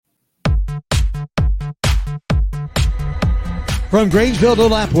From Grangeville to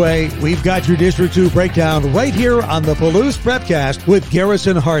Lapway, we've got your District 2 breakdown right here on the Palouse Prepcast with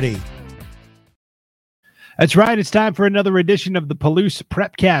Garrison Hardy. That's right. It's time for another edition of the Palouse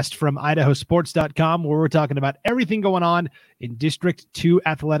Prepcast from idahosports.com, where we're talking about everything going on in District 2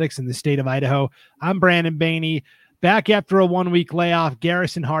 athletics in the state of Idaho. I'm Brandon Baney, back after a 1-week layoff.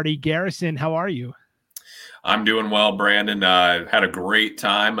 Garrison Hardy. Garrison, how are you? I'm doing well, Brandon. Had a great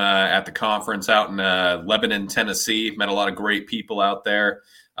time at the conference out in Lebanon, Tennessee. Met a lot of great people out there.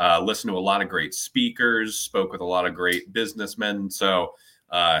 Listened to a lot of great speakers. Spoke with a lot of great businessmen. So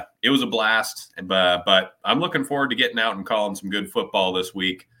it was a blast. But I'm looking forward to getting out and calling some good football this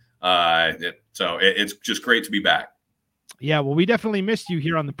week. It's just great to be back. Yeah, well, we definitely missed you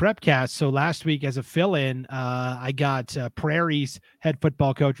here on the Prepcast. So last week as a fill-in, I got Prairie's head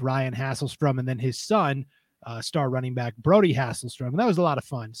football coach, Ryan Hasselstrom, and then his son, star running back Brody Hasselstrom. And that was a lot of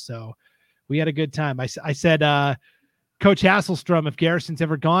fun. So we had a good time. I said, Coach Hasselstrom, if Garrison's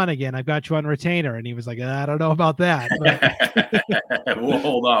ever gone again, I've got you on retainer. And he was like, I don't know about that. We'll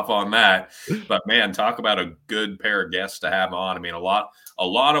hold off on that. But man, talk about a good pair of guests to have on. I mean, a lot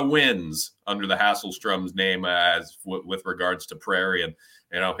of wins under the Hasselstrom's name with regards to Prairie. And,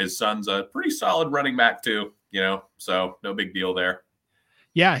 his son's a pretty solid running back too, so no big deal there.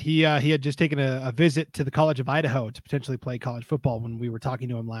 Yeah, he had just taken a visit to the College of Idaho to potentially play college football when we were talking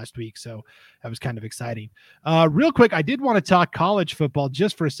to him last week. So that was kind of exciting. Real quick, I did want to talk college football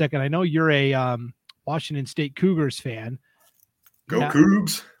just for a second. I know you're a Washington State Cougars fan. Go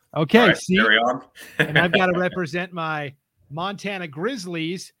Cougs. Okay, right, carry on. And I've got to represent my Montana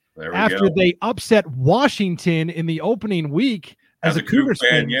Grizzlies after they upset Washington in the opening week. As a Cougars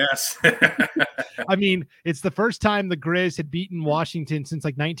fan, yes. I mean, it's the first time the Grizz had beaten Washington since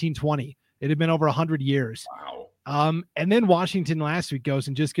like 1920. It had been over 100 years. Wow. And then Washington last week goes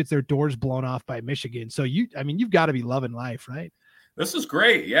and just gets their doors blown off by Michigan. So you've got to be loving life, right? This is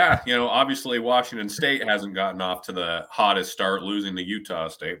great. Yeah. Obviously Washington State hasn't gotten off to the hottest start, losing to Utah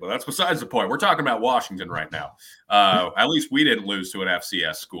State, but that's besides the point. We're talking about Washington right now. At least we didn't lose to an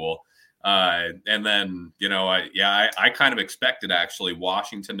FCS school. And then, I kind of expected actually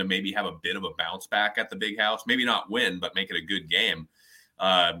Washington to maybe have a bit of a bounce back at the Big House, maybe not win, but make it a good game.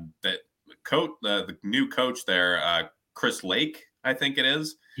 The new coach there, Chris Lake, I think it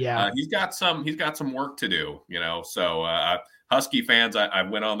is. Yeah. He's got some work to do, so, Husky fans, I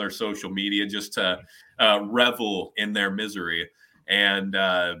went on their social media just to, revel in their misery. And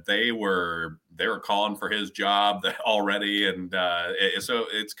they were calling for his job already. And so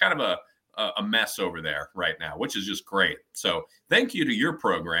it's kind of a mess over there right now, which is just great. So thank you to your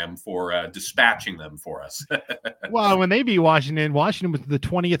program for dispatching them for us. Well, when they beat Washington was the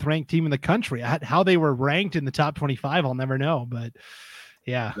 20th ranked team in the country. How they were ranked in the top 25, I'll never know. But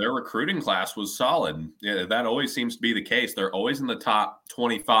yeah, their recruiting class was solid. Yeah, that always seems to be the case. They're always in the top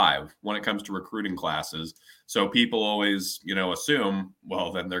 25 when it comes to recruiting classes. So people always, assume,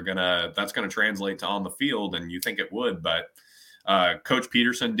 well, then that's going to translate to on the field, and you think it would, but Coach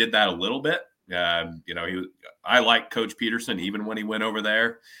Peterson did that a little bit. I like Coach Peterson even when he went over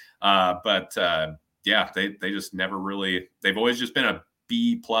there. They just never really, they've always just been a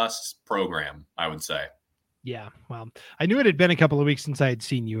B+ program, I would say. Yeah. Well, I knew it had been a couple of weeks since I had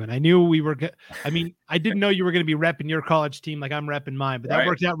seen you, and I knew I didn't know you were going to be repping your college team like I'm repping mine, but that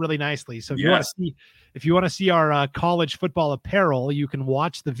worked out really nicely. So if you want to see our college football apparel, you can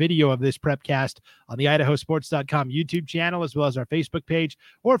watch the video of this Prepcast on the idahosports.com YouTube channel, as well as our Facebook page.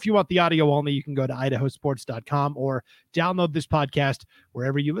 Or if you want the audio only, you can go to idahosports.com or download this podcast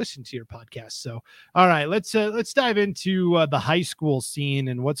wherever you listen to your podcast. So, all right, let's dive into the high school scene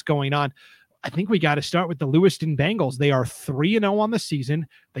and what's going on. I think we got to start with the Lewiston Bengals. They are 3-0 on the season.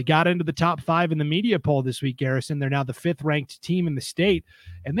 They got into the top 5 in the media poll this week, Garrison. They're now the 5th ranked team in the state,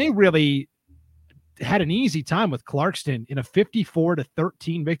 and they really had an easy time with Clarkston in a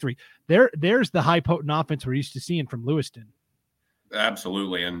 54-13 victory. There's the high potent offense we're used to seeing from Lewiston.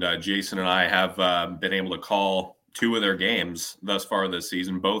 Absolutely. And Jason and I have been able to call 2 of their games thus far this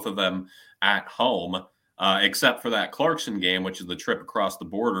season, both of them at home. Except for that Clarkson game, which is the trip across the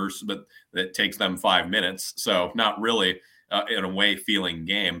borders, but that takes them 5 minutes. So not really in a way feeling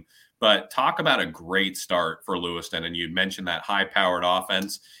game. But talk about a great start for Lewiston. And you mentioned that high-powered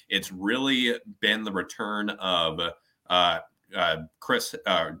offense. It's really been the return of Cruz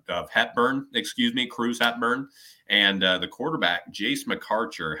Hepburn. And the quarterback, Jace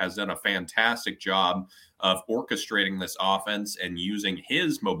McArcher, has done a fantastic job of orchestrating this offense and using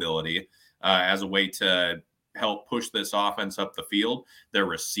his mobility as a way to help push this offense up the field. Their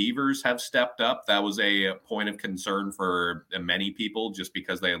receivers have stepped up. That was a point of concern for many people just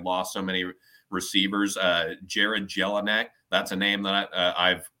because they had lost so many receivers. Jared Jelinek, that's a name that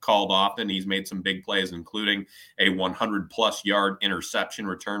I've called often. He's made some big plays, including a 100-plus yard interception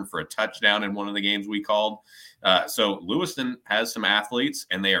return for a touchdown in one of the games we called. So Lewiston has some athletes,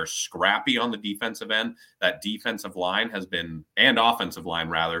 and they are scrappy on the defensive end. That defensive line has been, and offensive line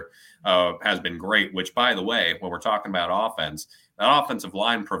rather, has been great, which, by the way, when we're talking about offense, that offensive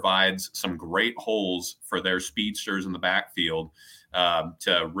line provides some great holes for their speedsters in the backfield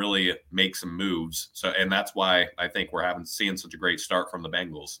to really make some moves. So, and that's why I think we're seeing such a great start from the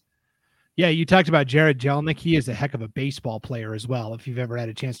Bengals. Yeah, you talked about Jared Jelinek. He is a heck of a baseball player as well. If you've ever had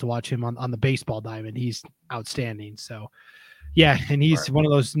a chance to watch him on the baseball diamond, he's outstanding. So, yeah, and he's one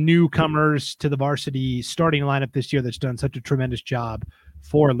of those newcomers to the varsity starting lineup this year that's done such a tremendous job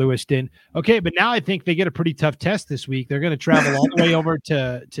for Lewiston. Okay, but now I think they get a pretty tough test this week. They're going to travel all the way over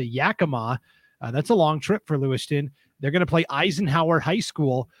to Yakima. That's a long trip for Lewiston. They're going to play Eisenhower High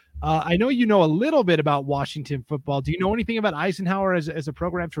School. I know you know a little bit about Washington football. Do you know anything about Eisenhower as a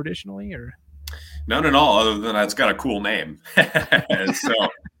program traditionally, or? None at all, other than it's got a cool name. So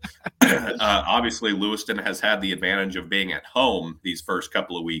obviously Lewiston has had the advantage of being at home these first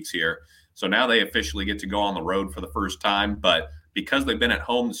couple of weeks here. So now they officially get to go on the road for the first time. But because they've been at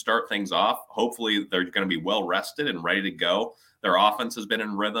home to start things off, hopefully they're going to be well rested and ready to go. Their offense has been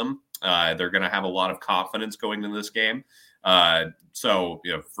in rhythm. They're going to have a lot of confidence going into this game. So,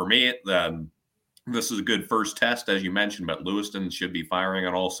 for me, this is a good first test, as you mentioned, but Lewiston should be firing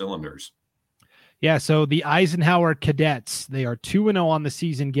on all cylinders. Yeah, so the Eisenhower Cadets, they are 2-0 on the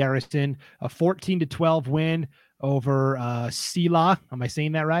season, Garrison, a 14-12 win over Selah. Am I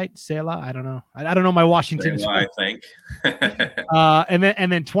saying that right? Selah? I don't know. I don't know my Washington. I think. and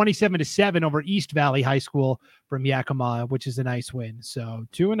then 27-7 over East Valley High School from Yakima, which is a nice win. So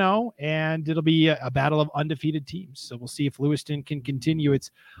 2-0, and it'll be a battle of undefeated teams. So we'll see if Lewiston can continue its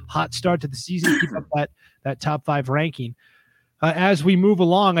hot start to the season, keep up that top 5 ranking. As we move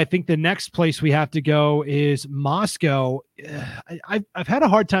along, I think the next place we have to go is Moscow. I've had a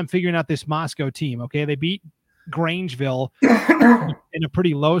hard time figuring out this Moscow team. Okay, they beat Grangeville in a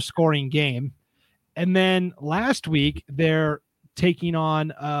pretty low-scoring game, and then last week they're taking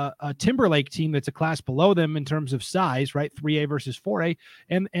on a Timberlake team that's a class below them in terms of size, right? 3A versus 4A,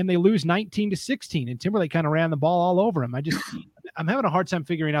 and they lose 19-16. And Timberlake kind of ran the ball all over them. I'm having a hard time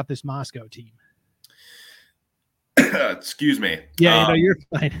figuring out this Moscow team. Excuse me. Yeah, you're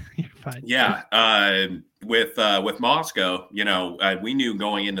fine. You're fine. Yeah. With Moscow, we knew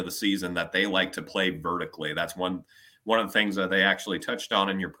going into the season that they like to play vertically. That's one of the things that they actually touched on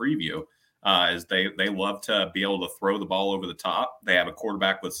in your preview. Is they love to be able to throw the ball over the top. They have a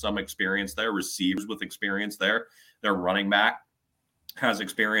quarterback with some experience there, receivers with experience there. Their running back has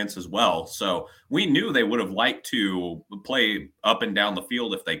experience as well. So we knew they would have liked to play up and down the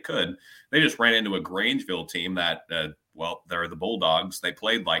field if they could. They just ran into a Grangeville team that, they're the Bulldogs. They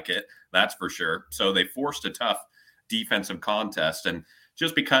played like it, that's for sure. So they forced a tough defensive contest. And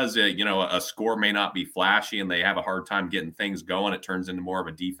just because, a score may not be flashy and they have a hard time getting things going, it turns into more of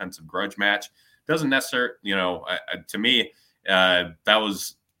a defensive grudge match. Doesn't necessarily, to me,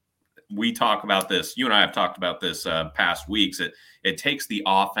 we talk about this. You and I have talked about this past weeks. It takes the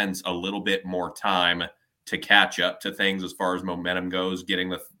offense a little bit more time to catch up to things as far as momentum goes, getting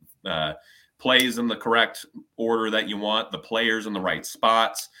the plays in the correct order that you want, the players in the right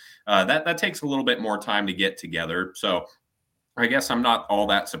spots. That takes a little bit more time to get together. So I guess I'm not all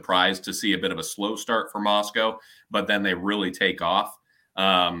that surprised to see a bit of a slow start for Moscow, but then they really take off.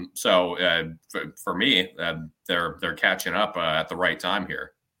 For me, they're catching up at the right time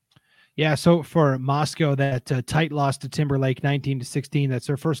here. Yeah, so for Moscow, that tight loss to Timberlake, 19-16, that's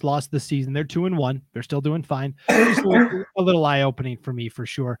their first loss of the season. They're 2-1. They're still doing fine. Just a little eye-opening for me, for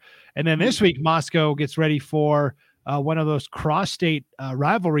sure. And then this week, Moscow gets ready for one of those cross-state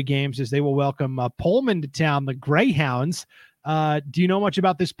rivalry games as they will welcome Pullman to town, the Greyhounds. Do you know much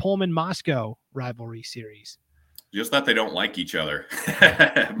about this Pullman-Moscow rivalry series? Just that they don't like each other.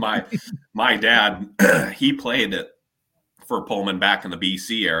 My dad, he played it for Pullman back in the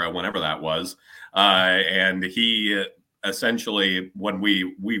BC era, whenever that was. And he essentially, when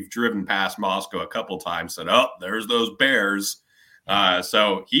we've driven past Moscow a couple times, said, "Oh, there's those Bears."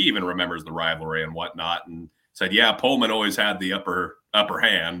 So he even remembers the rivalry and whatnot, and said, "Yeah, Pullman always had the upper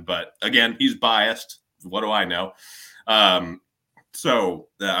hand." But again, he's biased. What do I know? So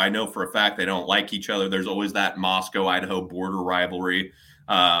I know for a fact they don't like each other. There's always that Moscow-Idaho border rivalry.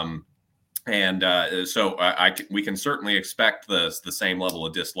 So we can certainly expect the same level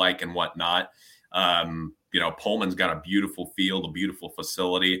of dislike and whatnot. Pullman's got a beautiful field, a beautiful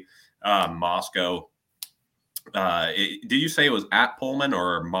facility. Moscow Did you say it was at Pullman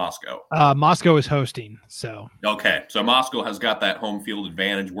or Moscow? Moscow is hosting. So okay, so Moscow has got that home field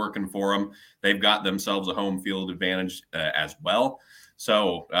advantage working for them. They've got themselves a home field advantage as well.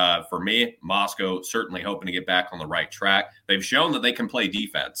 So for me, Moscow certainly hoping to get back on the right track. They've shown that they can play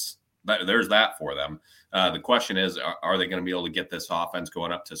defense. There's that for them. The question is, are they going to be able to get this offense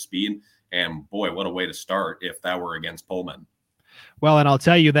going up to speed? And boy, what a way to start if that were against Pullman. Well, and I'll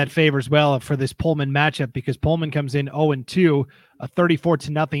tell you that favors well for this Pullman matchup because Pullman comes in 0-2, a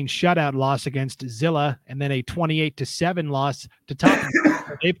 34-0 shutout loss against Zilla, and then a 28-7 loss to Topping.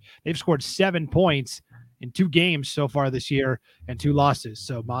 They've scored 7 points in 2 games so far this year and 2 losses.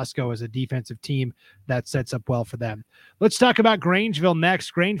 So Moscow is a defensive team that sets up well for them. Let's talk about Grangeville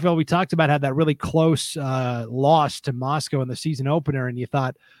next. Grangeville, we talked about, had that really close loss to Moscow in the season opener, and you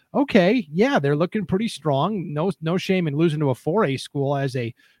thought, okay, yeah, they're looking pretty strong. No shame in losing to a 4A school as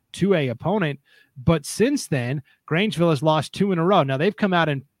a 2A opponent. But since then, Grangeville has lost 2 in a row. Now, they've come out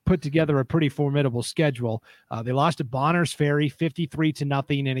and put together a pretty formidable schedule. They lost to Bonners Ferry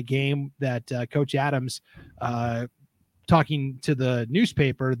 53-0 in a game that Coach Adams, talking to the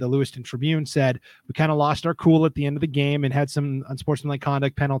newspaper, the Lewiston Tribune, said we kind of lost our cool at the end of the game and had some unsportsmanlike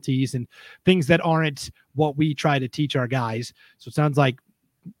conduct penalties and things that aren't what we try to teach our guys. So it sounds like,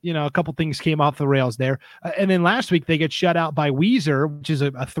 a couple things came off the rails there. And then last week they get shut out by Weiser, which is a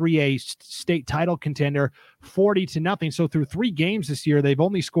 3A state title contender, 40-0. So through 3 games this year, they've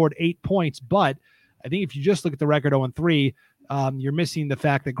only scored 8 points. But I think if you just look at the record 0-3, you're missing the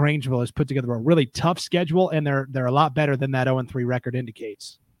fact that Grangeville has put together a really tough schedule, and they're a lot better than that 0-3 record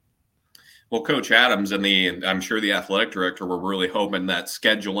indicates. Well, Coach Adams and I'm sure the athletic director were really hoping that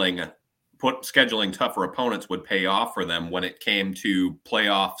scheduling tougher opponents would pay off for them when it came to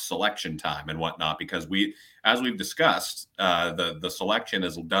playoff selection time and whatnot, because as we've discussed, the selection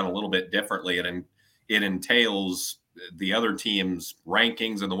is done a little bit differently, and it entails the other team's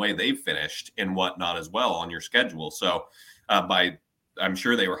rankings and the way they've finished and whatnot as well on your schedule. So I'm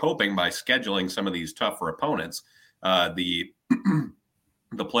sure they were hoping by scheduling some of these tougher opponents, the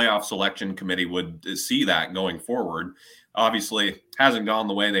playoff selection committee would see that going forward. Obviously hasn't gone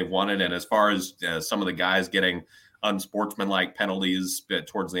the way they wanted. And as far as some of the guys getting unsportsmanlike penalties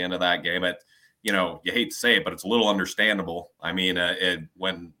towards the end of that game, you hate to say it, but it's a little understandable. I mean,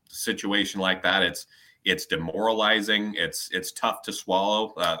 when a situation like that, it's demoralizing. It's tough to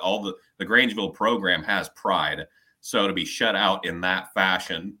swallow. All the Grangeville program has pride. So to be shut out in that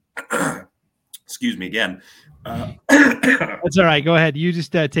fashion, excuse me again. That's all right. Go ahead. You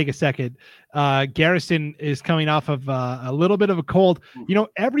just take a second. Garrison is coming off of a little bit of a cold.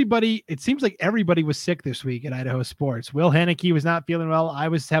 It seems like everybody was sick this week at Idaho Sports. Will Henneke was not feeling well. I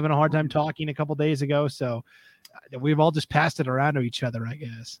was having a hard time talking a couple days ago. So we've all just passed it around to each other, I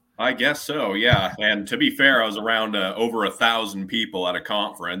guess. I guess so, yeah. And to be fair, I was around over 1,000 people at a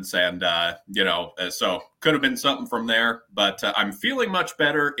conference, and so could have been something from there. But I'm feeling much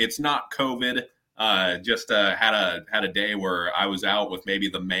better. It's not COVID. Just had a day where I was out with maybe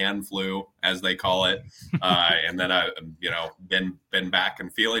the man flu, as they call it, and then I been back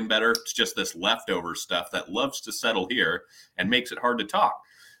and feeling better. It's just this leftover stuff that loves to settle here and makes it hard to talk.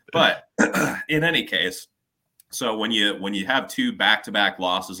 But in any case. So when you have 2 back-to-back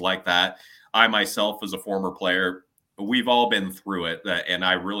losses like that, I myself as a former player, we've all been through it. And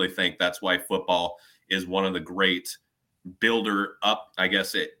I really think that's why football is one of the great builder up. I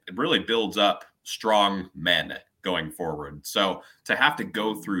guess it really builds up strong men going forward. So to have to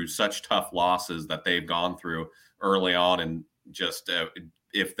go through such tough losses that they've gone through early on, and just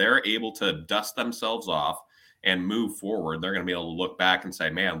if they're able to dust themselves off and move forward, they're going to be able to look back and say,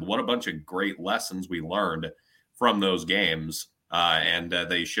 man, what a bunch of great lessons we learned from those games, and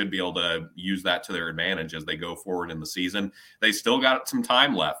they should be able to use that to their advantage as they go forward in the season. They still got some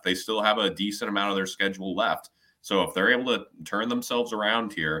time left. They still have a decent amount of their schedule left. So if they're able to turn themselves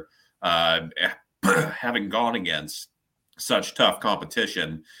around here, having gone against such tough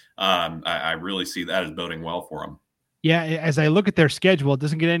competition, I really see that as boding well for them. Yeah, as I look at their schedule, it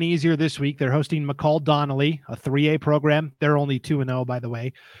doesn't get any easier this week. They're hosting McCall Donnelly, a 3A program. They're only 2-0, by the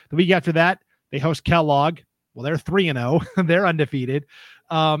way. The week after that, they host Kellogg. Well, they're 3-0. They're undefeated.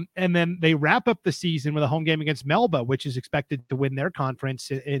 And then they wrap up the season with a home game against Melba, which is expected to win their conference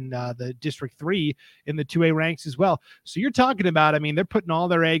in the District 3 in the 2A ranks as well. So you're talking about, they're putting all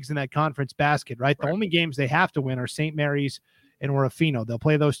their eggs in that conference basket, right? The only games they have to win are St. Mary's and Orofino. They'll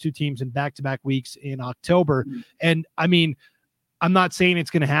play those 2 teams in back-to-back weeks in October. Mm-hmm. And, I'm not saying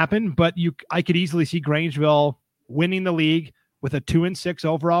it's going to happen, but I could easily see Grangeville winning the league with a 2-6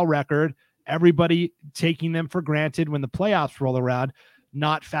 overall record, everybody taking them for granted when the playoffs roll around.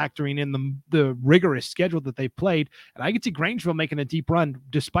 not factoring in the rigorous schedule that they played. And I could see Grangeville making a deep run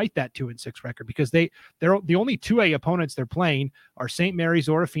despite that 2-6 record, because they're the only 2A opponents they're playing are St. Mary's,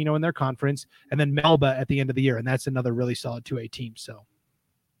 Orofino in their conference, and then Melba at the end of the year. And that's another really solid 2A team. So.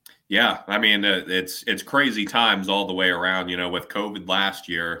 Yeah, I mean, it's crazy times all the way around, with COVID last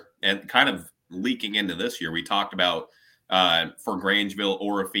year and kind of leaking into this year. We talked about for Grangeville,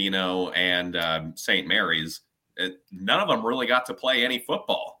 Orofino, and St. Mary's, none of them really got to play any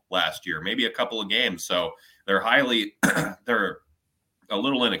football last year, maybe a couple of games. So they're they're a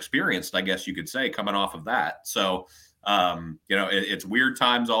little inexperienced, I guess you could say, coming off of that. So, it's weird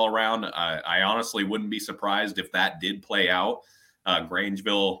times all around. I honestly wouldn't be surprised if that did play out.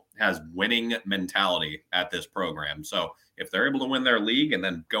 Grangeville has winning mentality at this program. So if they're able to win their league and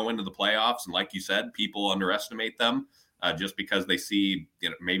then go into the playoffs, and like you said, people underestimate them just because they see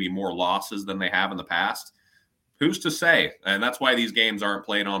maybe more losses than they have in the past, who's to say? And that's why these games aren't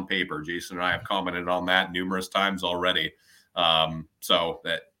played on paper. Jason and I have commented on that numerous times already. So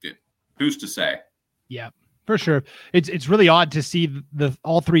who's to say? Yeah, for sure. It's really odd to see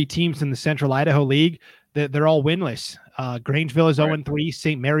all three teams in the Central Idaho League. They're all winless. Grangeville is 0-3.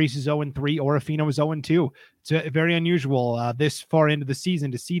 St. Mary's is 0-3. Orofino is 0-2. It's very unusual this far into the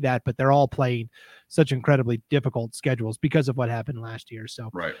season to see that, but they're all playing such incredibly difficult schedules because of what happened last year.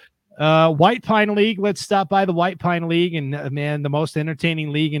 So, White Pine League. Let's stop by the White Pine League, and man, the most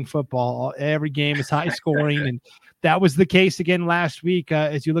entertaining league in football. Every game is high scoring, and that was the case again last week.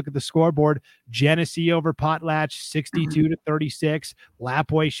 As you look at the scoreboard, Genesee over Potlatch 62-36.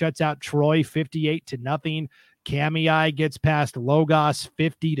 Lapwai shuts out Troy 58-0. Kamei gets past Logos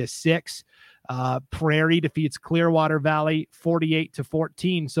 50-6. Prairie defeats Clearwater Valley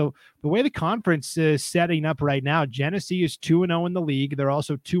 48-14. So the way the conference is setting up right now, Genesee is 2-0 in the league. They're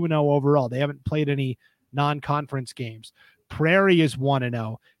also 2-0 overall. They haven't played any non-conference games. Prairie is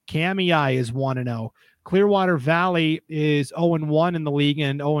 1-0. Kamei is 1-0. Clearwater Valley is 0-1 in the league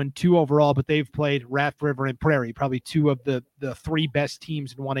and 0-2 overall, but they've played Raft River and Prairie, probably two of the three best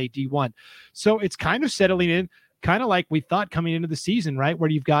teams in 1A D1. So it's kind of settling in, kind of like we thought coming into the season, right? Where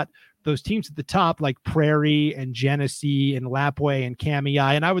you've got those teams at the top like Prairie and Genesee and Lapwai and Kamei,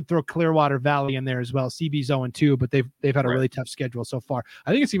 and I would throw Clearwater Valley in there as well. CB's 0-2, but they've had a really tough schedule so far.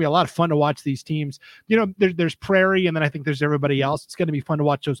 I think it's gonna be a lot of fun to watch these teams. There's Prairie, and then I think there's everybody else. It's gonna be fun to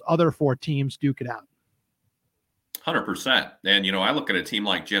watch those other four teams duke it out. 100%. And, I look at a team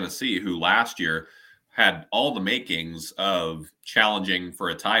like Genesee, who last year had all the makings of challenging for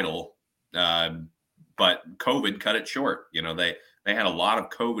a title, but COVID cut it short. They had a lot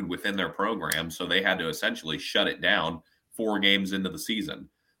of COVID within their program, so they had to essentially shut it down 4 games into the season.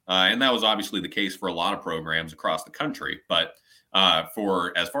 And that was obviously the case for a lot of programs across the country. But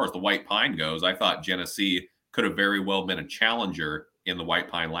for as far as the White Pine goes, I thought Genesee could have very well been a challenger in the White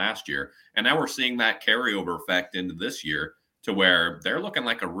Pine last year. And now we're seeing that carryover effect into this year to where they're looking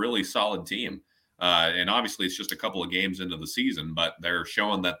like a really solid team. And obviously it's just a couple of games into the season, but they're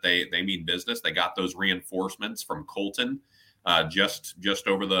showing that they mean business. They got those reinforcements from Colton just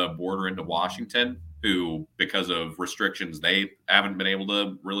over the border into Washington, who, because of restrictions, they haven't been able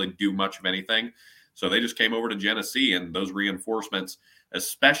to really do much of anything. So they just came over to Genesee, and those reinforcements,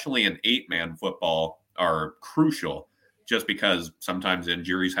 especially in 8-man football, are crucial just because sometimes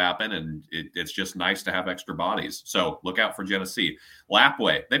injuries happen, and it's just nice to have extra bodies. So look out for Genesee.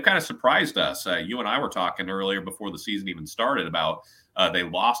 Lapwai, they've kind of surprised us. You and I were talking earlier before the season even started about they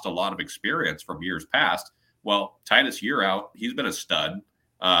lost a lot of experience from years past. Well, Titus Yearout, he's been a stud.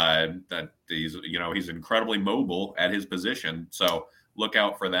 That he's incredibly mobile at his position. So look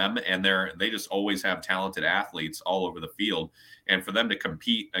out for them. And they just always have talented athletes all over the field. And for them to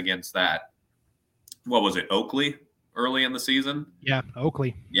compete against that, what was it, Oakley early in the season? Yeah,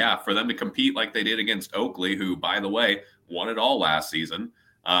 Oakley. Yeah, for them to compete like they did against Oakley, who, by the way, won it all last season,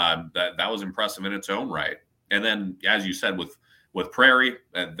 that was impressive in its own right. And then, as you said, with Prairie,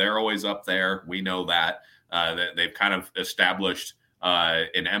 they're always up there. We know that. They've kind of established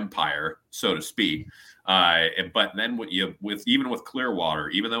an empire, so to speak. But then even with Clearwater,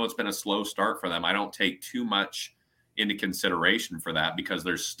 even though it's been a slow start for them, I don't take too much into consideration for that, because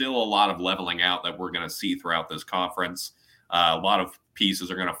there's still a lot of leveling out that we're going to see throughout this conference. A lot of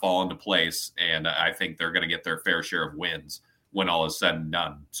pieces are going to fall into place, and I think they're going to get their fair share of wins when all is said and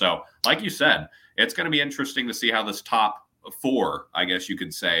done. So, like you said, it's going to be interesting to see how this top 4, I guess you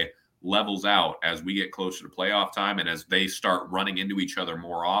could say, levels out as we get closer to playoff time and as they start running into each other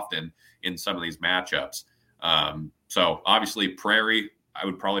more often in some of these matchups. So obviously Prairie, I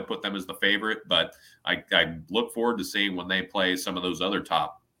would probably put them as the favorite, but I look forward to seeing when they play some of those other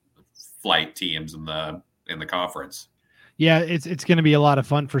top flight teams in the conference. Yeah, it's going to be a lot of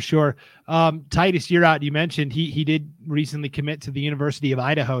fun for sure. Titus, you're out. You mentioned he did recently commit to the University of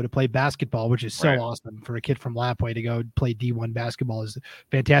Idaho to play basketball, which is so awesome for a kid from Lapwai to go play D1 basketball is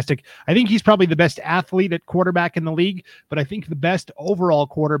fantastic. I think he's probably the best athlete at quarterback in the league, but I think the best overall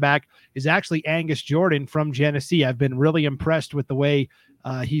quarterback is actually Angus Jordan from Genesee. I've been really impressed with the way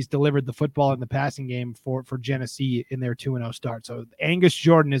he's delivered the football in the passing game for Genesee in their 2-0 start. So Angus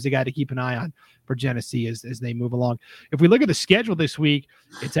Jordan is a guy to keep an eye on for Genesee as they move along. If we look at the schedule this week,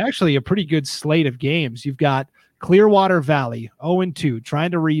 it's actually a pretty good slate of games. You've got Clearwater Valley, 0-2,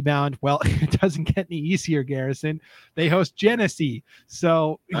 trying to rebound. Well, it doesn't get any easier, Garrison. They host Genesee.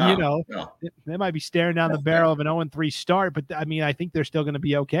 So, they might be staring down the barrel of an 0-3 start, but I mean, I think they're still going to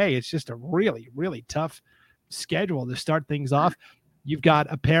be okay. It's just a really, really tough schedule to start things off. You've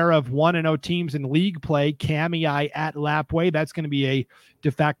got a pair of 1-0 teams in league play, Kamei at Lapwai. That's going to be a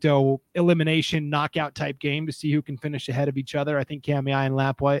de facto elimination knockout type game to see who can finish ahead of each other. I think Kamei and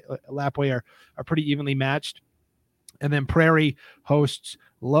Lapwai are pretty evenly matched. And then Prairie hosts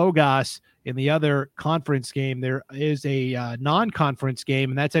Logos in the other conference game. There is a non-conference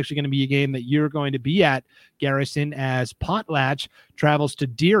game, and that's actually going to be a game that you're going to be at, Garrison, as Potlatch travels to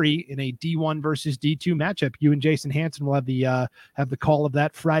Deary in a D1 versus D2 matchup. You and Jason Hanson will have the call of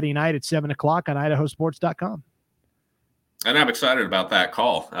that Friday night at 7:00 on idahosports.com. And I'm excited about that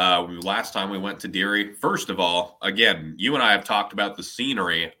call. Last time we went to Deary, first of all, again, you and I have talked about the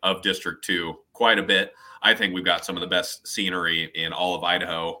scenery of District 2 quite a bit. I think we've got some of the best scenery in all of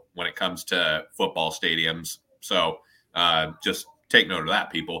Idaho when it comes to football stadiums. So just take note of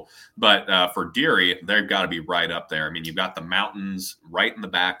that, people. But for Deary, they've got to be right up there. I mean, you've got the mountains right in the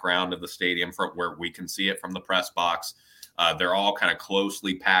background of the stadium from where we can see it from the press box. They're all kind of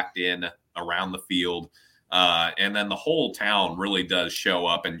closely packed in around the field. And then the whole town really does show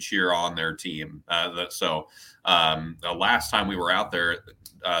up and cheer on their team. So last time we were out there,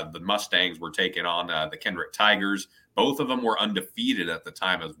 the Mustangs were taking on the Kendrick Tigers. Both of them were undefeated at the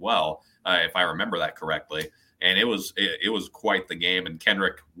time as well, if I remember that correctly. And it was quite the game, and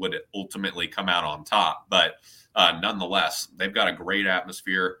Kendrick would ultimately come out on top. But nonetheless, they've got a great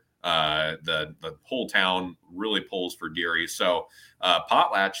atmosphere. The whole town really pulls for Deary. So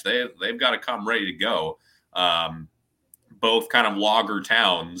Potlatch, they've got to come ready to go. Both kind of logger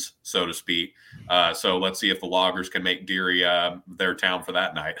towns, so to speak. So let's see if the loggers can make Deary their town for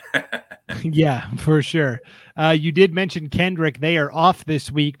that night. Yeah, for sure. You did mention Kendrick. They are off this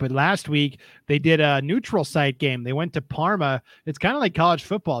week, but last week they did a neutral site game. They went to Parma. It's kind of like college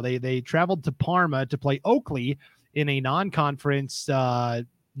football. They traveled to Parma to play Oakley in a non-conference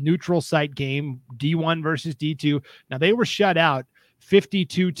neutral site game, D1 versus D2. Now they were shut out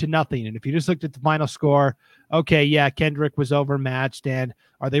 52-0. And if you just looked at the final score, okay, yeah, Kendrick was overmatched. And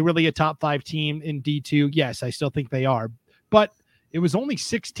are they really a top 5 team in D2? Yes, I still think they are. But it was only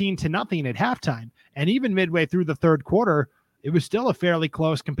 16-0 at halftime. And even midway through the third quarter, it was still a fairly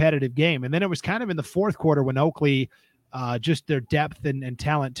close competitive game. And then it was kind of in the fourth quarter when Oakley, just their depth and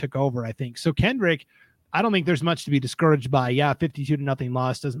talent took over, I think. So Kendrick, I don't think there's much to be discouraged by. Yeah, 52-0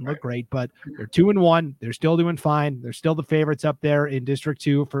 loss doesn't look great, but they're 2-1. They're still doing fine. They're still the favorites up there in District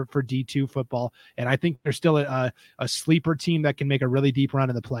 2 for D2 football. And I think they're still a sleeper team that can make a really deep run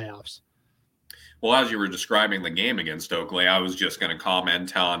in the playoffs. Well, as you were describing the game against Oakley, I was just going to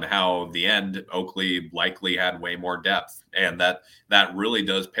comment on how the end Oakley likely had way more depth, and that really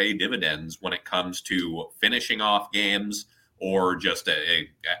does pay dividends when it comes to finishing off games or just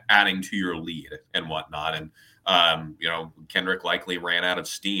adding to your lead and whatnot. And, Kendrick likely ran out of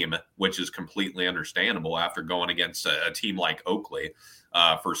steam, which is completely understandable after going against a team like Oakley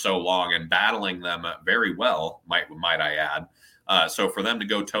for so long and battling them very well, might I add. So for them to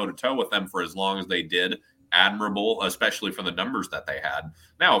go toe-to-toe with them for as long as they did, admirable, especially for the numbers that they had.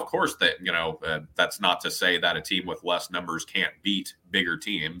 Now, of course, that's not to say that a team with less numbers can't beat bigger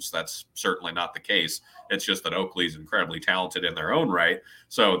teams. That's certainly not the case. It's just that Oakley's incredibly talented in their own right.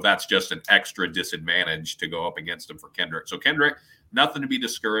 So that's just an extra disadvantage to go up against them for Kendrick. So Kendrick, nothing to be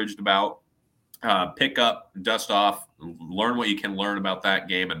discouraged about. Pick up, dust off, learn what you can learn about that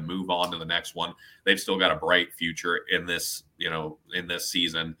game and move on to the next one. They've still got a bright future in this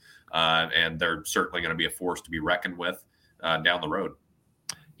season. And they're certainly going to be a force to be reckoned with down the road.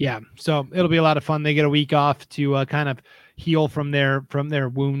 Yeah, so it'll be a lot of fun. They get a week off to kind of heal from their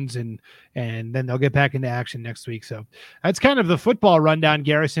wounds, and then they'll get back into action next week. So that's kind of the football rundown,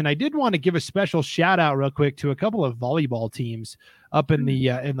 Garrison. I did want to give a special shout out real quick to a couple of volleyball teams up in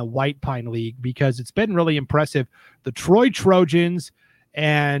the White Pine League, because it's been really impressive. The Troy Trojans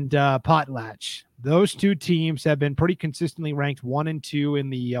and Potlatch. Those two teams have been pretty consistently ranked 1 and 2 in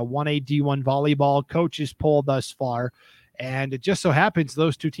the 1A D1 volleyball coaches poll thus far. And it just so happens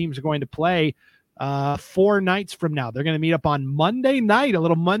those two teams are going to play 4 nights from now. They're going to meet up on Monday night, a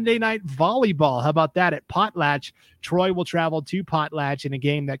little Monday night volleyball. How about that at Potlatch? Troy will travel to Potlatch in a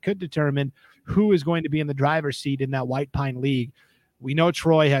game that could determine who is going to be in the driver's seat in that White Pine League. We know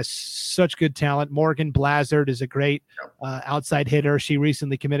Troy has such good talent. Morgan Blazard is a great outside hitter. She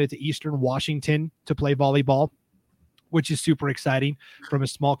recently committed to Eastern Washington to play volleyball, which is super exciting from a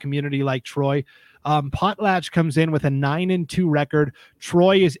small community like Troy. Potlatch comes in with a 9-2 record.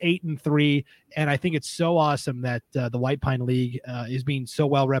 Troy is 8-3. And I think it's so awesome that the White Pine League is being so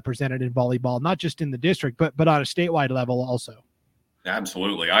well represented in volleyball, not just in the district, but on a statewide level also.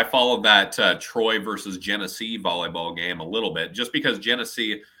 Absolutely. I followed that Troy versus Genesee volleyball game a little bit just because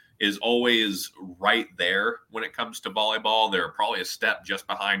Genesee is always right there when it comes to volleyball. They're probably a step just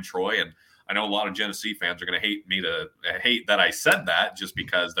behind Troy. And I know a lot of Genesee fans are going to hate that I said that just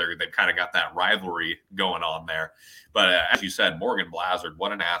because they've kind of got that rivalry going on there. But as you said, Morgan Blazard,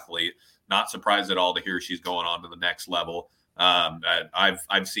 what an athlete. Not surprised at all to hear she's going on to the next level.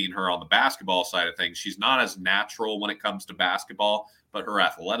 I've seen her on the basketball side of things. She's not as natural when it comes to basketball, but her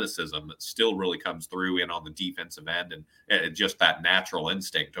athleticism still really comes through in on the defensive end and just that natural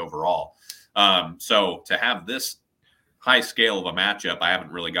instinct overall. So to have this high scale of a matchup, I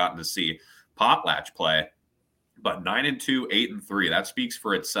haven't really gotten to see Potlatch play, but 9-2, 8-3, that speaks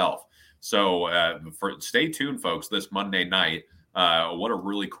for itself. So stay tuned, folks, this Monday night. What a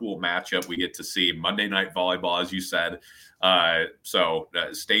really cool matchup we get to see. Monday Night Volleyball, as you said. So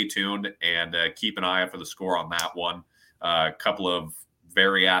stay tuned and keep an eye out for the score on that one. A couple of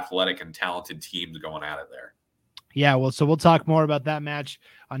very athletic and talented teams going at it there. Yeah, well, so we'll talk more about that match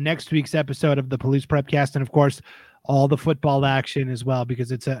on next week's episode of the Palouse Prepcast. And, of course, all the football action as well,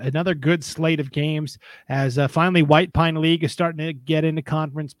 because it's another good slate of games as finally White Pine League is starting to get into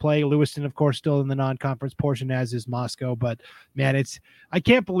conference play. Lewiston, of course, still in the non-conference portion, as is Moscow. But, man, I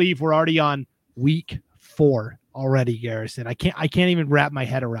can't believe we're already on week 4 already, Garrison. I can't even wrap my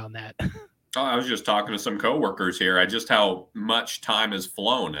head around that. Oh, I was just talking to some coworkers here. Just how much time has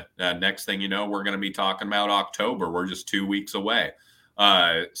flown. Next thing you know, we're going to be talking about October. We're just 2 weeks away.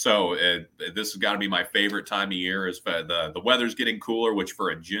 So this has got to be my favorite time of year. Is the weather's getting cooler, which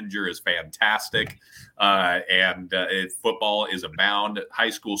for a ginger is fantastic. And football is abound. High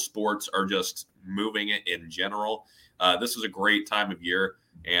school sports are just moving in general. This is a great time of year,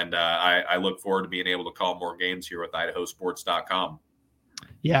 and I look forward to being able to call more games here with IdahoSports.com.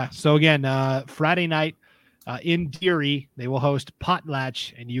 Yeah. So again, Friday night in Deary, they will host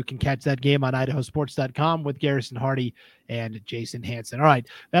Potlatch, and you can catch that game on IdahoSports.com with Garrison Hardy and Jason Hanson. All right,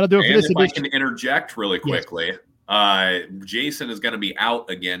 that'll do it for this edition. I can interject really quickly. Yes. Jason is going to be out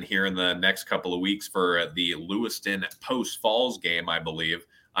again here in the next couple of weeks for the Lewiston Post Falls game, I believe.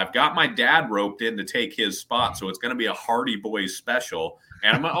 I've got my dad roped in to take his spot, so it's going to be a Hardy Boys special.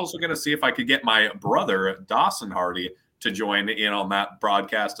 And I'm also going to see if I could get my brother, Dawson Hardy, to join in on that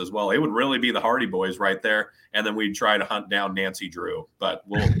broadcast as well. It would really be the Hardy Boys right there. And then we'd try to hunt down Nancy Drew, but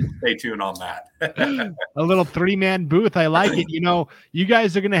we'll stay tuned on that. A little 3-man booth. I like it. You know, you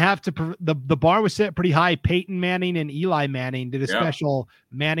guys are going to have to, the bar was set pretty high. Peyton Manning and Eli Manning did a special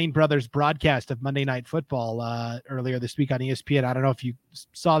Manning Brothers broadcast of Monday Night Football earlier this week on ESPN. I don't know if you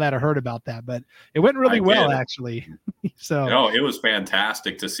saw that or heard about that, but it went really well, actually. So no, it was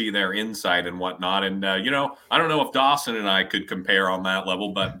fantastic to see their insight and whatnot. And, I don't know if Dawson and I could compare on that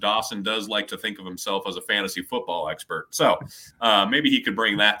level, but Dawson does like to think of himself as a fantasy football expert. So maybe he could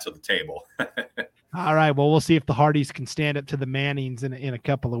bring that to the table. All right. Well, we'll see if the Hardys can stand up to the Mannings in a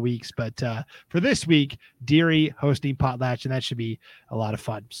couple of weeks. But for this week, Deary hosting Potlatch, and that should be a lot of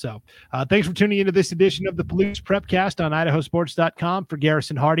fun. So thanks for tuning into this edition of the Palouse Prepcast on IdahoSports.com. For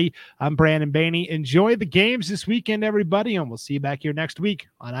Garrison Hardy, I'm Brandon Baney. Enjoy the games this weekend, everybody, and we'll see you back here next week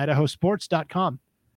on IdahoSports.com.